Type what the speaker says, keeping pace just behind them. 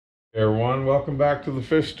Hey everyone, welcome back to the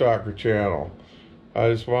Fish Talker channel. I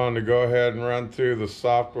just wanted to go ahead and run through the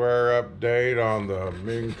software update on the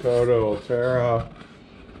Minn Kota Ulterra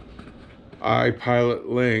iPilot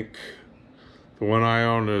Link. The one I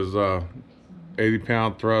own is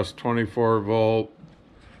 80-pound thrust, 24 volt.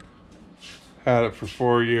 Had it for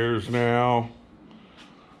 4 years now.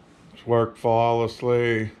 It's worked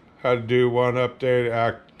flawlessly. Had to do one update,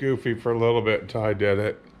 act goofy for a little bit until I did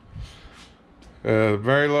it.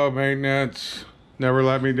 Very low maintenance, never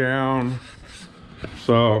let me down.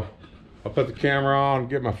 So I'll put the camera on,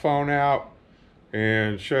 get my phone out,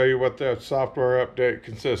 and show you what that software update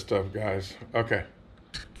consists of, guys. Okay,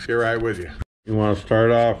 get right with you. You want to start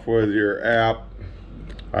off with your app,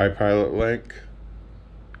 iPilot Link.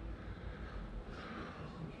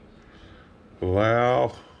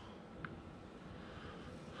 Allow.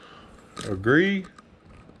 Agree.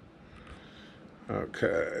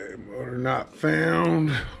 Okay, motor not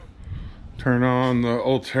found. Turn on the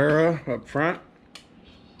Ulterra up front.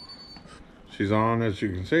 She's on, as you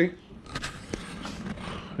can see.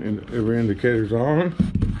 And every indicator's on.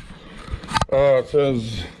 It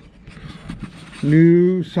says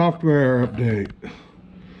new software update.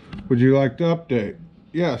 Would you like to update?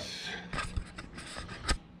 Yes.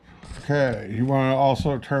 Okay, you want to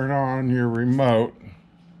also turn on your remote.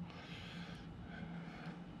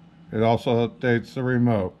 It also updates the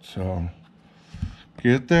remote, so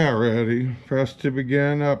get that ready. Press to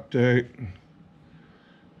begin update.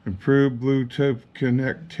 Improved Bluetooth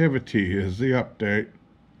connectivity is the update.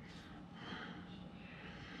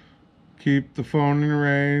 Keep the phone in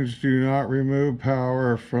range. Do not remove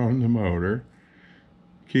power from the motor.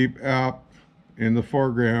 Keep app in the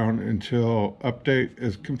foreground until update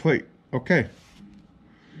is complete. Okay.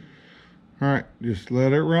 All right, just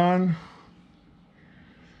let it run.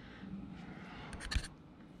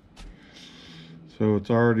 So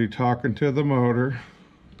it's already talking to the motor.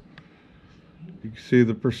 You can see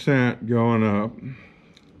the percent going up.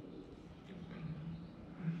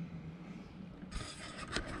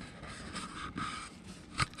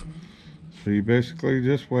 So you basically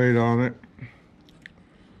just wait on it.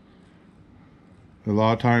 A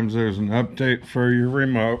lot of times there's an update for your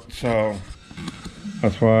remote, so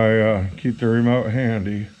that's why I keep the remote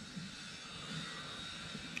handy.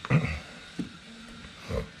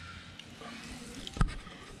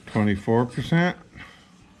 24%.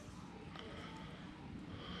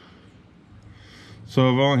 So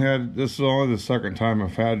I've only had, this is only the second time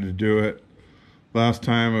I've had to do it. Last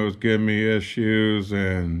time it was giving me issues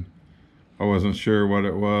and I wasn't sure what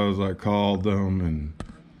it was. I called them and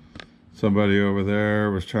somebody over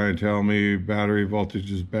there was trying to tell me battery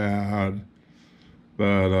voltage is bad.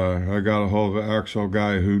 But I got a hold of an actual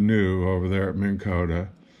guy who knew over there at Minn Kota,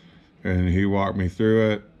 and he walked me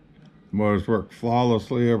through it. The motor's worked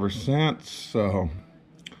flawlessly ever since, so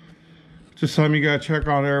just something you gotta check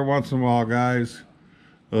on every once in a while, guys.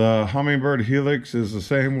 The Humminbird Helix is the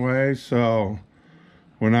same way, so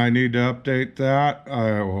when I need to update that,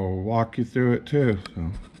 I will walk you through it too.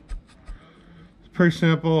 So it's pretty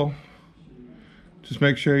simple. Just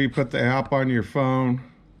make sure you put the app on your phone.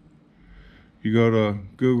 You go to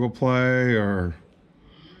Google Play or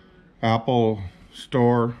Apple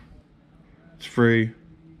Store. It's free,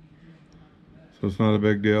 so it's not a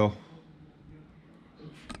big deal.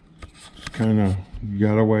 Just kind of, you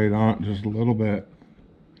gotta wait on it just a little bit.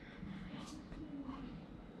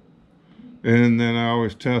 And then I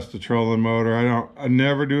always test the trolling motor. I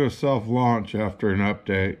never do a self-launch after an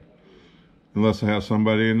update unless I have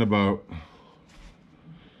somebody in the boat.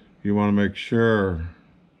 You want to make sure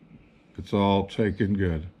it's all taken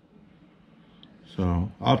good.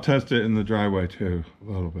 So I'll test it in the driveway too,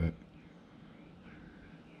 a little bit.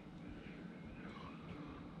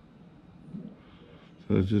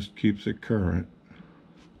 So it just keeps it current.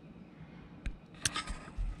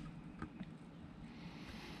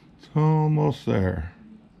 It's almost there.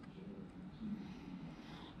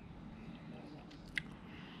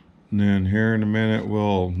 And then here in a minute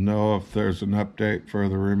we'll know if there's an update for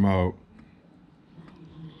the remote.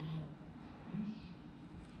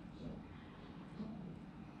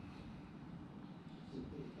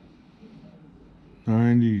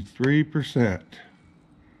 %.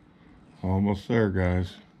 Almost there,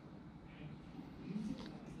 guys.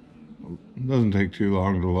 It doesn't take too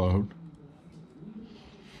long to load.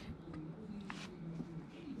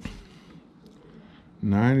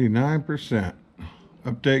 %.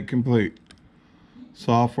 Update complete.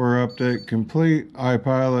 Software update complete.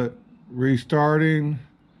 iPilot restarting.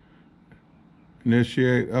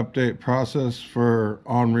 Initiate update process for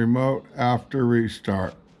on remote after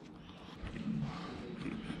restart.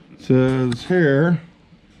 It says here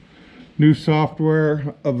new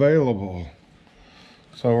software available.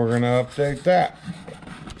 So we're going to update that.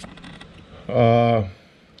 Go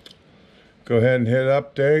ahead and hit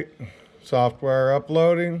update. Software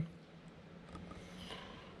uploading.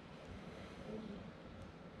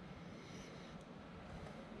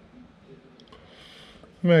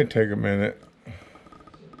 May take a minute.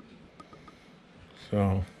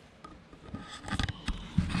 So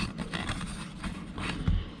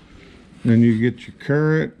then you get your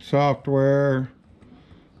current software.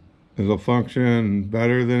 It'll function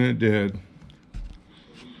better than it did,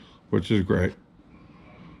 which is great.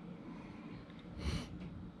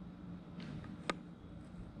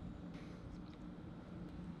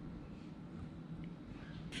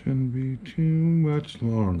 Shouldn't be too much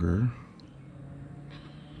longer.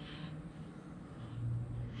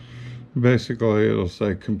 Basically, it'll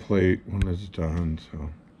say complete when it's done. So,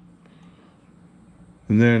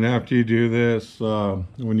 and then after you do this,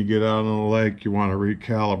 when you get out on the lake, you want to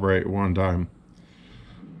recalibrate one time,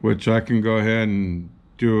 which I can go ahead and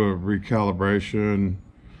do a recalibration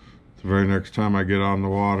the very next time I get on the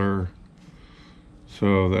water,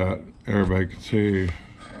 so that everybody can see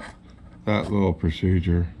that little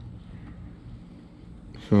procedure.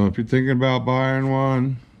 So if you're thinking about buying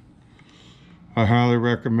one, I highly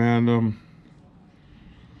recommend them.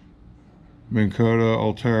 Minn Kota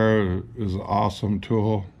Ulterra is an awesome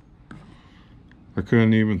tool. I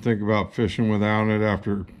couldn't even think about fishing without it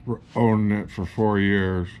after owning it for 4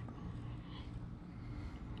 years.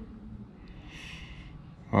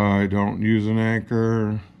 I don't use an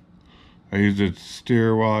anchor. I use it to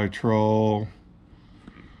steer while I troll.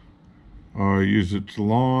 I use it to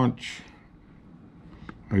launch.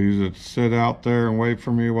 I use it to sit out there and wait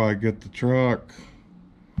for me while I get the truck.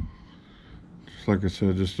 Just like I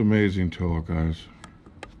said, just amazing tool, guys.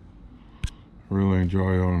 I really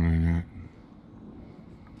enjoy owning it.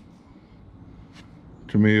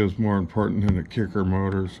 To me, it was more important than a kicker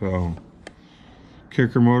motor, so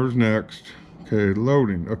kicker motor's next. Okay,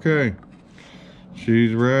 loading. Okay,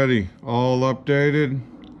 she's ready, all updated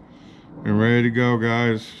and ready to go,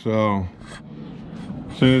 guys. So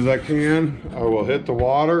as soon as I can, I will hit the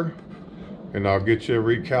water and I'll get you a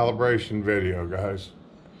recalibration video, guys.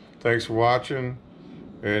 Thanks for watching.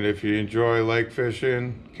 And if you enjoy lake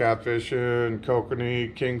fishing, catfishing,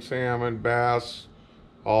 kokanee, king salmon, bass,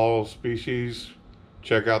 all species,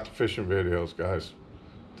 check out the fishing videos, guys.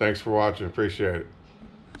 Thanks for watching. Appreciate it.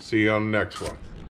 See you on the next one.